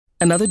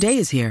Another day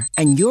is here,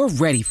 and you're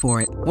ready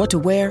for it. What to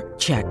wear?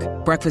 Check.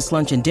 Breakfast,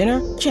 lunch, and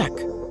dinner? Check.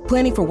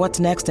 Planning for what's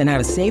next and how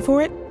to save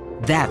for it?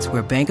 That's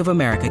where Bank of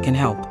America can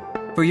help.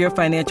 For your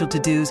financial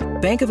to-dos,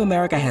 Bank of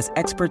America has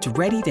experts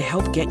ready to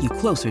help get you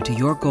closer to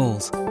your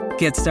goals.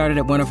 Get started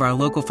at one of our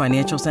local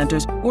financial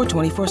centers or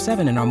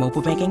 24/7 in our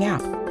mobile banking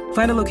app.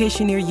 Find a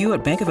location near you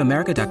at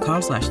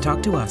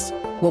bankofamerica.com/talktous.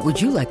 What would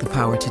you like the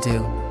power to do?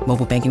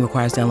 Mobile banking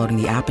requires downloading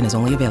the app and is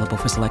only available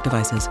for select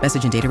devices.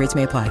 Message and data rates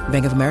may apply.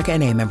 Bank of America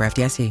N.A., member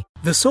FDIC.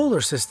 The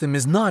solar system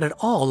is not at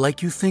all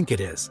like you think it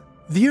is.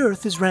 The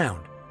Earth is round,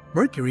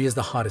 Mercury is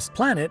the hottest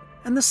planet,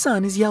 and the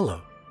Sun is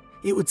yellow.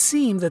 It would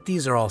seem that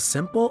these are all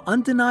simple,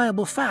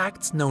 undeniable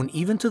facts known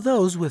even to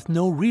those with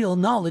no real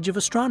knowledge of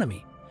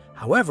astronomy.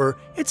 However,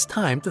 it's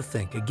time to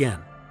think again.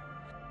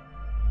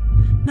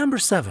 Number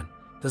 7.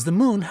 Does the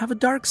moon have a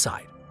dark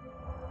side?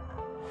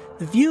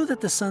 The view that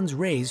the sun's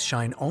rays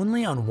shine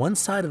only on one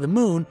side of the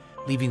moon,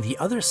 leaving the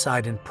other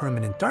side in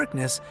permanent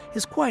darkness,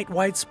 is quite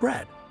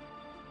widespread.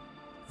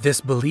 This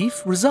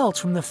belief results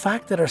from the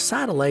fact that our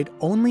satellite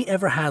only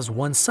ever has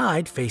one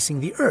side facing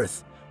the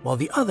Earth, while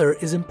the other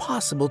is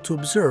impossible to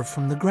observe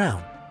from the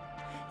ground.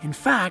 In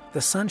fact,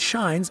 the sun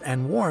shines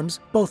and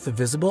warms both the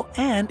visible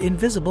and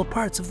invisible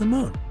parts of the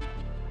moon.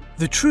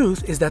 The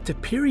truth is that the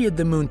period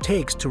the moon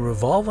takes to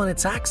revolve on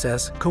its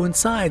axis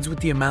coincides with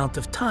the amount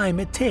of time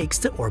it takes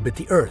to orbit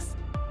the Earth.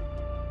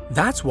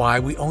 That's why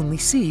we only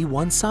see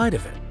one side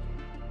of it.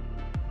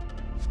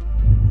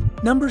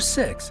 Number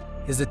 6.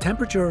 Is the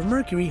temperature of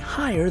Mercury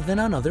higher than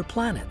on other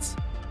planets?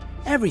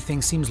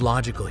 Everything seems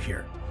logical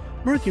here.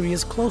 Mercury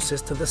is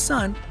closest to the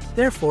Sun,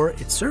 therefore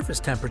its surface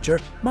temperature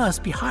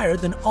must be higher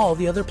than all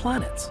the other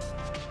planets.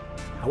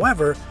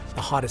 However,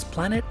 the hottest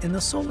planet in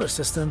the solar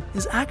system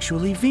is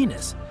actually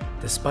Venus,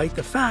 despite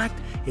the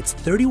fact it's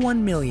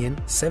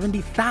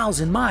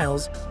 31,070,000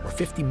 miles, or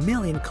 50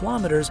 million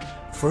kilometers,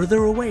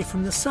 further away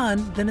from the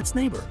Sun than its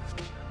neighbor.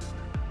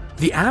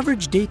 The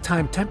average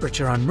daytime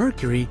temperature on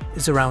Mercury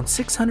is around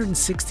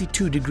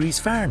 662 degrees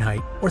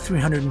Fahrenheit or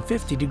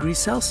 350 degrees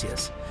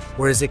Celsius,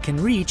 whereas it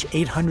can reach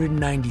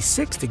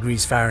 896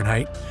 degrees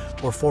Fahrenheit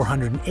or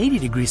 480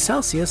 degrees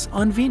Celsius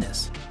on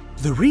Venus.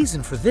 The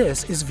reason for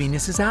this is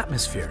Venus's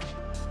atmosphere.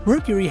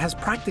 Mercury has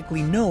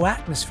practically no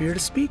atmosphere to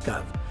speak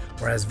of,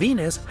 whereas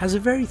Venus has a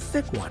very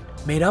thick one,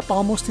 made up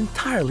almost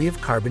entirely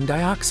of carbon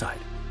dioxide.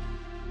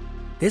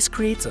 This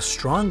creates a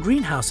strong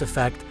greenhouse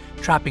effect,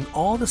 trapping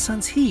all the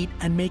sun's heat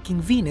and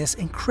making Venus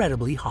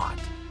incredibly hot.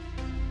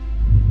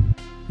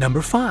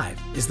 Number 5.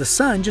 Is the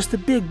sun just a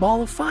big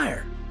ball of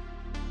fire?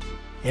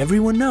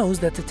 Everyone knows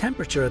that the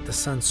temperature at the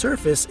sun's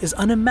surface is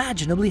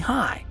unimaginably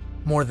high,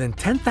 more than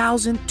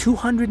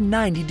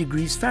 10,290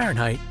 degrees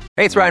Fahrenheit.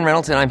 Hey, it's Ryan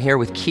Reynolds, and I'm here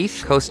with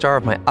Keith, co-star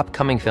of my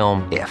upcoming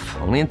film, If,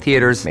 only in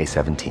theaters May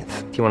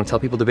 17th. Do you want to tell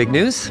people the big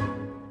news?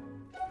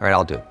 All right,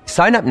 I'll do it.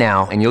 Sign up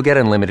now and you'll get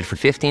unlimited for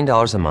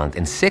 $15 a month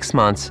and 6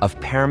 months of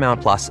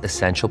Paramount Plus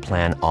Essential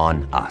Plan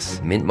on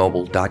us.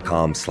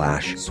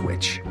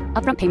 MintMobile.com/switch.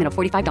 Upfront payment of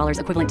 $45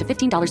 equivalent to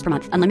 $15 per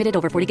month. Unlimited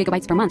over 40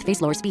 gigabytes per month.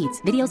 Face lower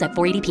speeds. Videos at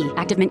 480p.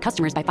 Active Mint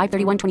customers by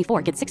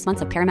 531.24 get 6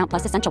 months of Paramount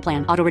Plus Essential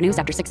Plan. Auto renews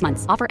after 6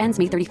 months. Offer ends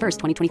May 31st,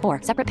 2024.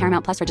 Separate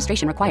Paramount Plus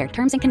registration required.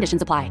 Terms and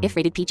conditions apply if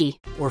rated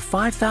PG. Or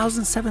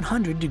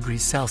 5,700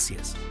 degrees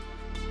Celsius.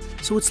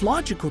 So it's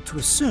logical to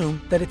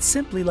assume that it's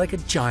simply like a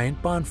giant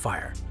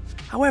bonfire.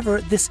 However,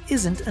 this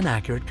isn't an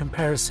accurate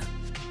comparison.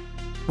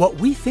 What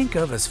we think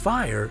of as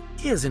fire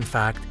is, in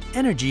fact,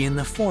 energy in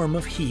the form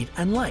of heat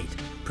and light,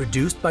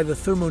 produced by the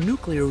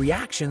thermonuclear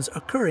reactions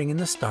occurring in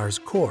the star's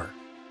core.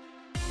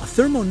 A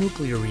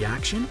thermonuclear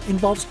reaction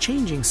involves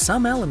changing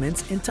some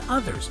elements into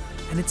others,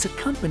 and it's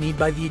accompanied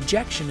by the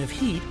ejection of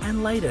heat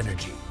and light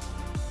energy.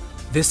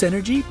 This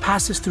energy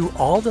passes through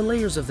all the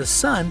layers of the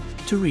sun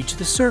to reach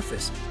the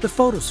surface, the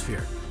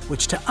photosphere,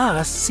 which to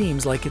us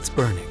seems like it's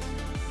burning.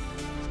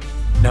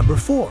 Number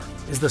 4.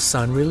 Is the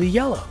sun really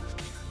yellow?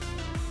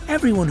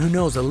 Everyone who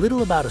knows a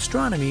little about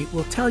astronomy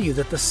will tell you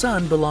that the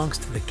sun belongs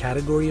to the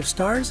category of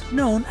stars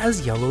known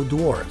as yellow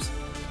dwarfs.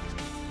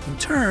 In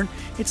turn,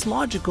 it's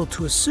logical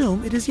to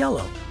assume it is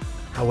yellow.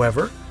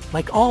 However,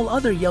 like all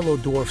other yellow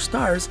dwarf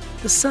stars,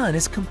 the sun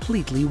is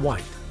completely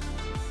white.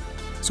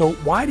 So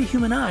why do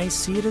human eyes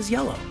see it as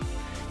yellow?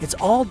 It's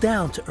all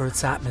down to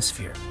Earth's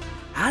atmosphere.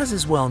 As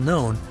is well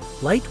known,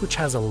 light, which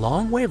has a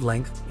long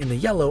wavelength in the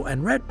yellow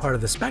and red part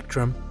of the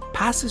spectrum,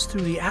 passes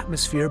through the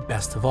atmosphere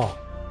best of all.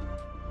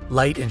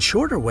 Light in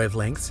shorter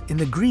wavelengths in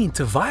the green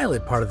to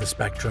violet part of the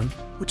spectrum,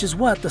 which is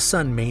what the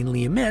sun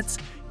mainly emits,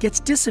 gets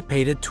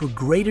dissipated to a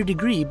greater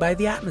degree by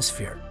the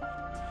atmosphere.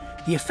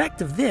 The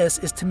effect of this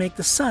is to make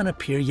the sun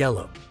appear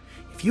yellow.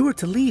 If you were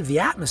to leave the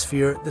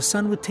atmosphere, the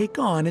sun would take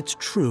on its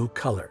true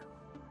color.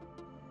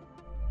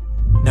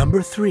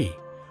 Number 3.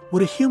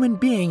 Would a human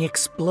being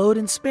explode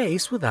in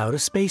space without a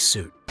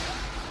spacesuit?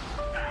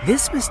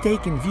 This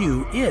mistaken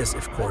view is,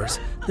 of course,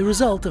 the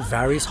result of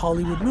various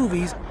Hollywood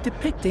movies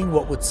depicting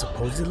what would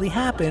supposedly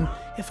happen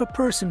if a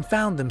person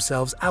found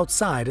themselves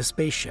outside a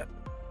spaceship.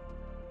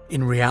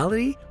 In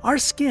reality, our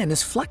skin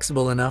is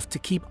flexible enough to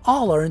keep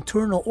all our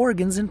internal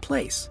organs in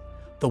place.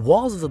 The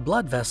walls of the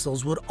blood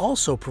vessels would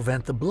also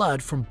prevent the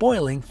blood from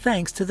boiling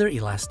thanks to their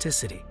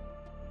elasticity.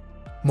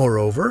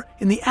 Moreover,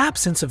 in the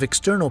absence of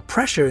external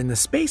pressure in the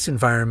space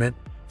environment,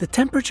 the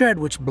temperature at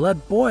which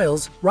blood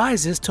boils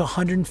rises to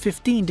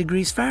 115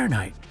 degrees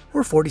Fahrenheit,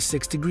 or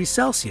 46 degrees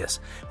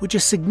Celsius, which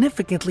is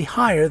significantly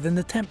higher than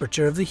the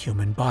temperature of the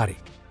human body.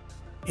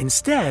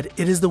 Instead,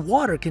 it is the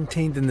water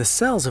contained in the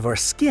cells of our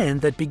skin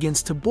that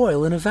begins to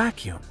boil in a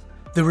vacuum.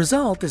 The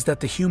result is that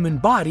the human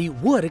body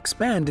would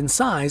expand in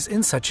size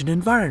in such an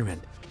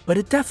environment, but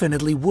it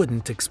definitely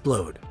wouldn't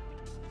explode.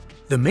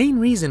 The main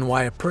reason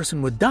why a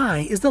person would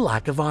die is the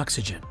lack of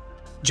oxygen.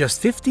 Just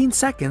 15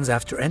 seconds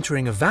after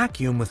entering a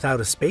vacuum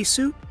without a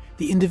spacesuit,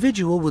 the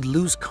individual would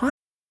lose consciousness.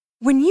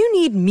 When you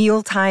need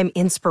mealtime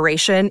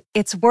inspiration,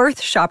 it's worth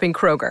shopping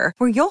Kroger,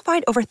 where you'll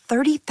find over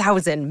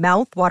 30,000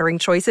 mouth-watering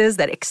choices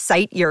that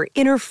excite your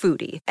inner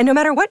foodie. And no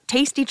matter what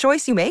tasty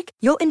choice you make,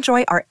 you'll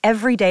enjoy our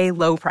everyday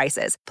low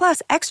prices,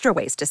 plus extra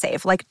ways to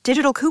save, like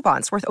digital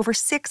coupons worth over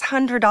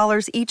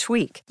 $600 each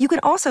week. You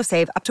can also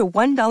save up to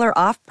 $1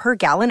 off per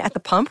gallon at the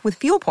pump with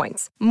fuel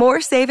points.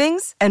 More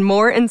savings and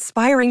more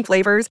inspiring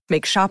flavors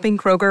make shopping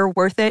Kroger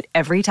worth it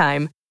every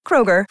time.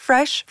 Kroger,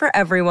 fresh for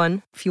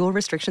everyone. Fuel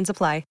restrictions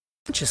apply.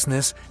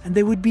 And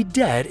they would be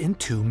dead in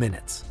 2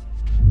 minutes.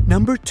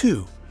 Number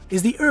 2,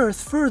 is the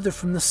Earth further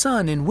from the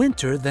Sun in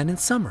winter than in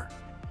summer?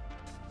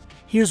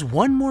 Here's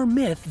one more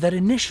myth that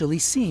initially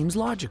seems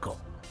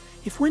logical.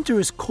 If winter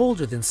is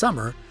colder than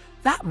summer,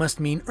 that must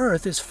mean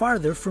Earth is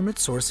farther from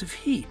its source of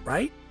heat,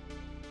 right?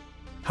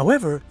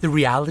 However, the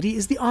reality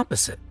is the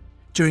opposite.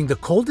 During the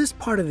coldest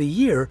part of the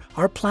year,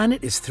 our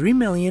planet is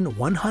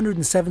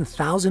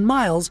 3,107,000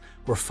 miles,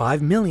 or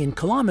 5 million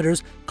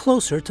kilometers,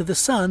 closer to the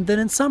Sun than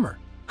in summer.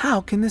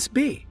 How can this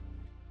be?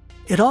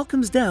 It all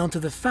comes down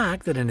to the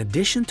fact that in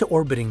addition to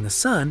orbiting the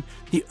Sun,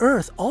 the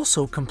Earth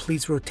also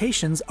completes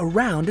rotations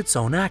around its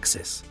own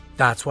axis.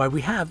 That's why we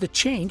have the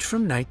change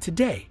from night to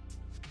day.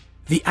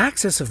 The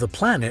axis of the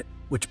planet,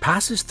 which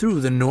passes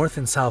through the North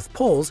and South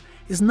poles,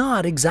 is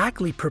not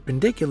exactly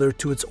perpendicular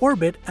to its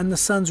orbit and the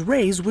Sun's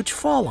rays which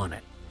fall on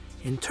it.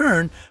 In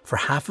turn, for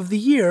half of the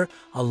year,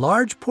 a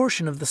large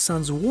portion of the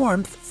Sun's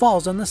warmth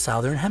falls on the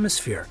southern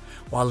hemisphere,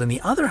 while in the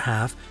other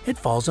half it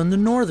falls on the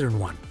northern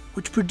one,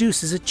 which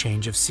produces a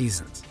change of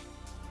seasons.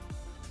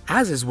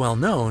 As is well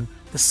known,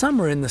 the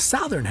summer in the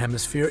southern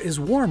hemisphere is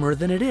warmer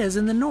than it is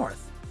in the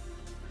north.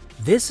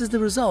 This is the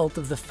result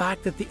of the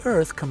fact that the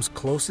Earth comes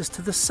closest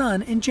to the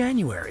Sun in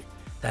January,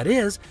 that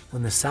is,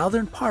 when the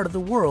southern part of the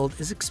world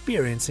is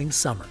experiencing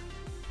summer.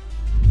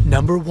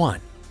 Number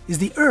 1. Is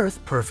the Earth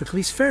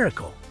perfectly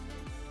spherical?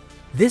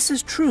 This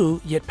is true,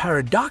 yet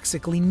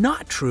paradoxically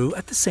not true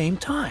at the same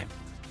time.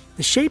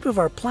 The shape of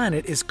our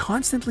planet is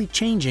constantly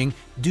changing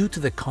due to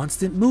the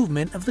constant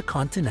movement of the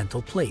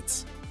continental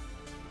plates.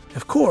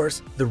 Of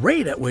course, the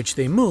rate at which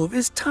they move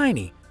is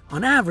tiny,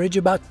 on average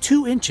about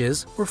 2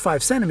 inches or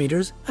 5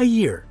 centimeters a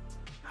year.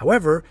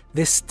 However,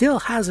 this still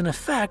has an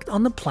effect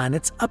on the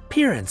planet's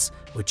appearance,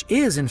 which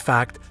is in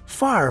fact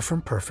far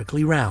from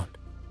perfectly round.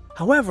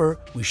 However,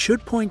 we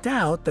should point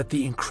out that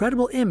the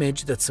incredible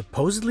image that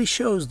supposedly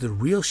shows the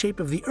real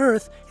shape of the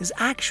Earth is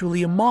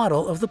actually a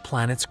model of the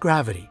planet's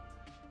gravity.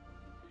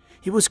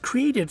 It was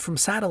created from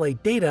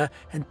satellite data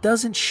and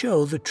doesn't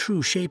show the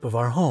true shape of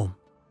our home.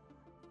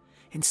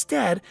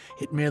 Instead,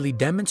 it merely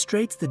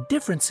demonstrates the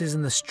differences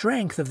in the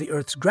strength of the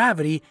Earth's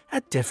gravity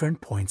at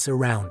different points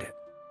around it.